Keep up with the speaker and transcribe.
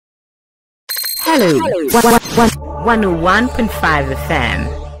Hello. 101.5 FM.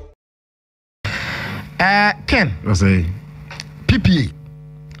 Ken. Osei. PPA.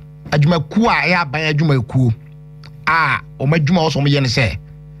 Adjumaku a ya ban adjumaku. O madjuma oso mo ye ne se.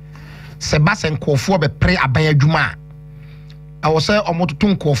 Se ba se nkofo be pre aban adjuma. A wo se omototo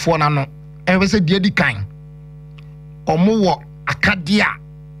nkofo na no. E se die di kan. Omo wo akade a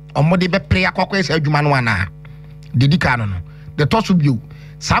omo de be pre akokọ ese adjuma no ana. Dedi kan no. De to so bio.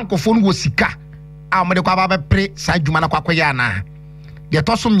 Sankofo no wo sika. A omo de kwa ba be pre sa adjuma na kwakọ ya na. De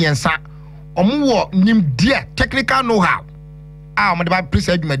to so myensa. Omo wo nim die technical know how. Omo de ba pre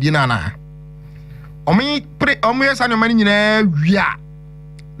sa adjuma di na na. Omo yesa no mani nyina wia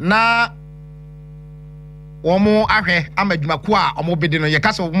na omo ahwe amadwumako a omo bedi no ye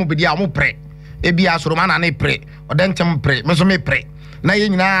kasa omo bedi a omo pre ebi asoro ma na na pre odentem pre me so me pre na ye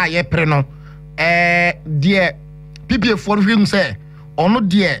nyina ye pre no de PPA for hwim se ono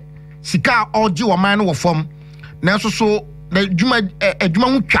de sika oji wo man no wo fom na so na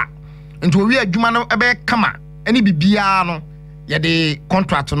adwuma ho twa nti owi adwuma no ebe kama eni bibia no ye de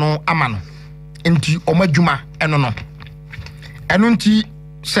contract no ama no enti omadwuma eno no eno nti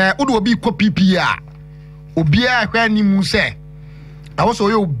se udo obi ko PPA obi a hwa ni mu se awoso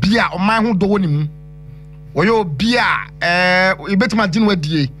oyo obi a oman ho do woni mu oyo obi a ebetima gin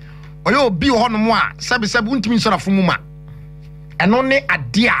wadie oyo obi ho no mu a sebe untimi nsora fumu ma eno ne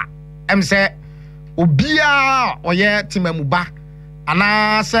ade a em se obi a oye timamu ba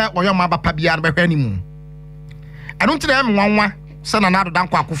ana se oyo ma ba pa bia no be hwa ni mu eno nti na em nwanwa se na na do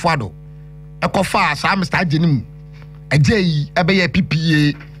danko akofo ado ekofa sa Mr. Adjenim Agyei ebeye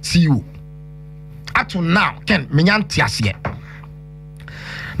PPA CEO up to now Ken menyan tiase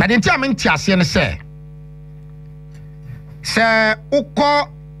na de ntia men tiase ne se ukọ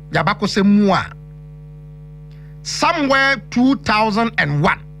yabako se mu a somewhere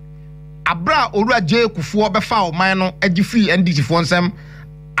 2001 abra oru Agyei kufuo befa o man no agi free NDC fo nsem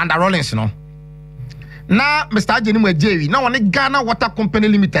under Rollins no na Mr. Adjenim Agyei na woni Ghana Water Company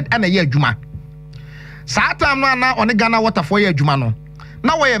Limited ana ye adwuma saa time na on Ghana Water for ye adwuma no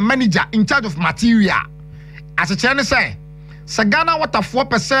na we manager in charge of material as a chene say Ghana Water for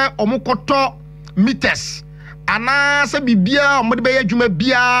pese omokoto meters ana se bibia omode be ye adwuma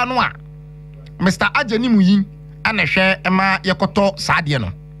bia no a Mr. Adjenim yi ana hwe ema yekoto saade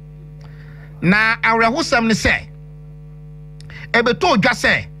no na awrehosem ne say ebeto odwa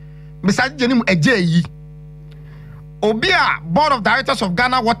say Mr. Adjenim Agyei yi obi a board of directors of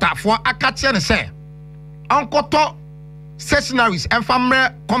Ghana Water for akache ne say ankoto stationaries and family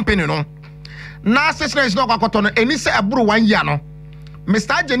company no na stationaries no akoto no eni se aburu 1 year no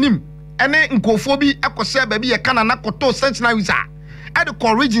Mr. Adjenim ene nkofo bi ekose ba bi ye kana na koto stationaries a at the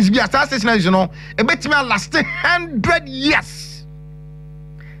core regions bi as stationaries no ebetimi last 100 years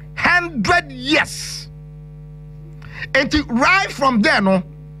 100 years and right from there no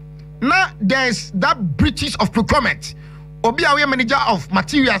now there's that breaches of procurement obi a we manager of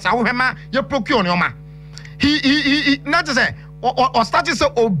materials a wo hema ye procure no ma he not to say or started say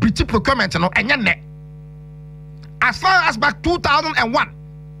o breach procurement no enye ne as far as back 2001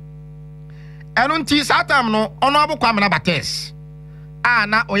 and until that time no honorable Kwame Bates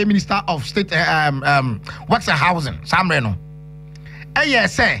na oye minister of state works and housing samre no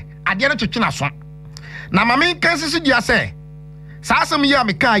say ade no twetwe so na mama kansi dia say saasem ya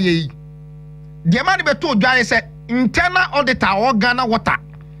meka ye de ma de beto odwan say internal auditor or Ghana Water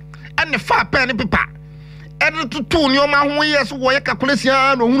and the far pen paper and to two nyoma ho yes wo ye calculation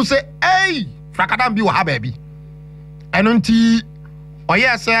no hunu say hey frakadam bi wo ha baby eno nti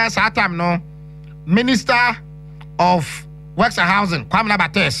oye say saa time no minister of works and housing Kwame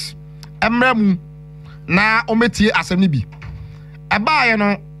Bates emramu na ometie asem ni bi ebaaye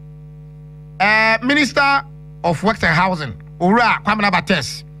no minister of works and housing Ora Kwame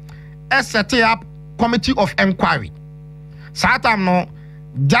Bates set up committee of inquiry. Satam no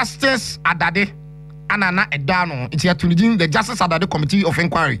Justice Adade anana edano it's here to the Justice Adade committee of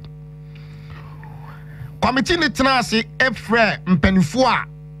inquiry. Committee ni tenase efre mpanifo a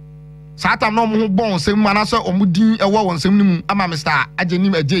Satam no mo bon sem manase omudin ewo won sem nimu ama Mr.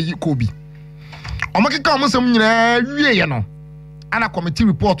 Adjenim Agyei Kobi. Omokeka omosem nyina wie ye no ana committee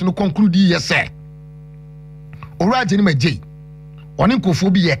report no conclude yes Ora Adjenim Agyei oni nkofo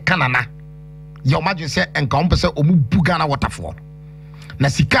bi ye kanana ye o madwen se enka on pese o mu bu Ghana Water for na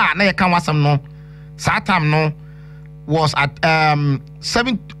sika na ye kan wasam no satam no was at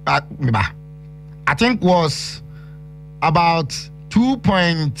 7 I think was about 2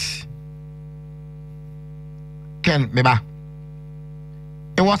 point it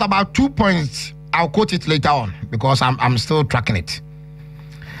was about 2 points. I'll quote it later on because I'm still tracking it.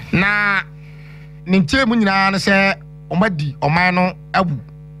 Now nintie mu nyina ne se omadi oman no abu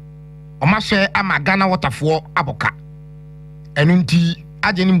omahwe ama Ghana waterfo aboka enu nti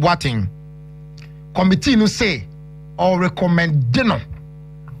Adjenim Boateng committee no say or recommend no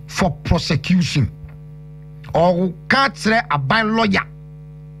for prosecution or can't say a ban lawyer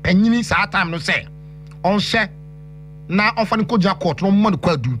penyini saa time no say on hye na ofani koja court no mo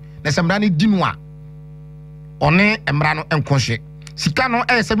kwa du na semra ne di no a one emra no enkonhye sika no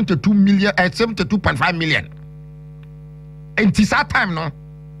 72 million 72.5 million enti saa time no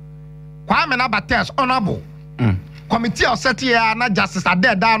kwa me na bates honorable committee of set here na justice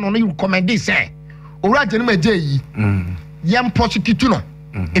Addo down no recommend say owura Adjenim Agyei yem prosecute no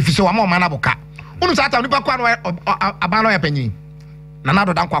efise wa ma na boka unu saa time nipa kwa no aban lawyer penyin Nana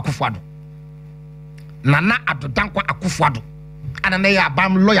Addo dankwa Akufo-Addo Nana Addo dankwa Akufo-Addo ana na ya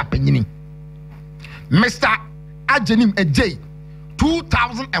aban lawyer penyin Mr. Adjenim Agyei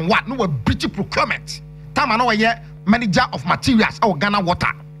 2001 no were British procurement time na we manager of materials our Ghana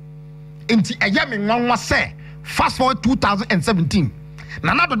water enti eye me nwanwa say fast forward 2017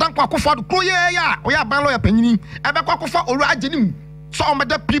 Nana Addo dankwa Akufo-Addo kro ya o ya aban lawyer penyin ebe kwa Akufo owura Adjenim so o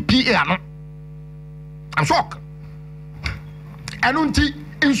mede PPA no I'm shocked enu nti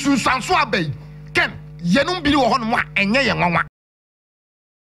insunsanso abay ken yenum biri wo hono mu a enye ye nwanwa.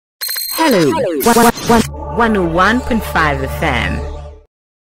 Hello 101.5 FM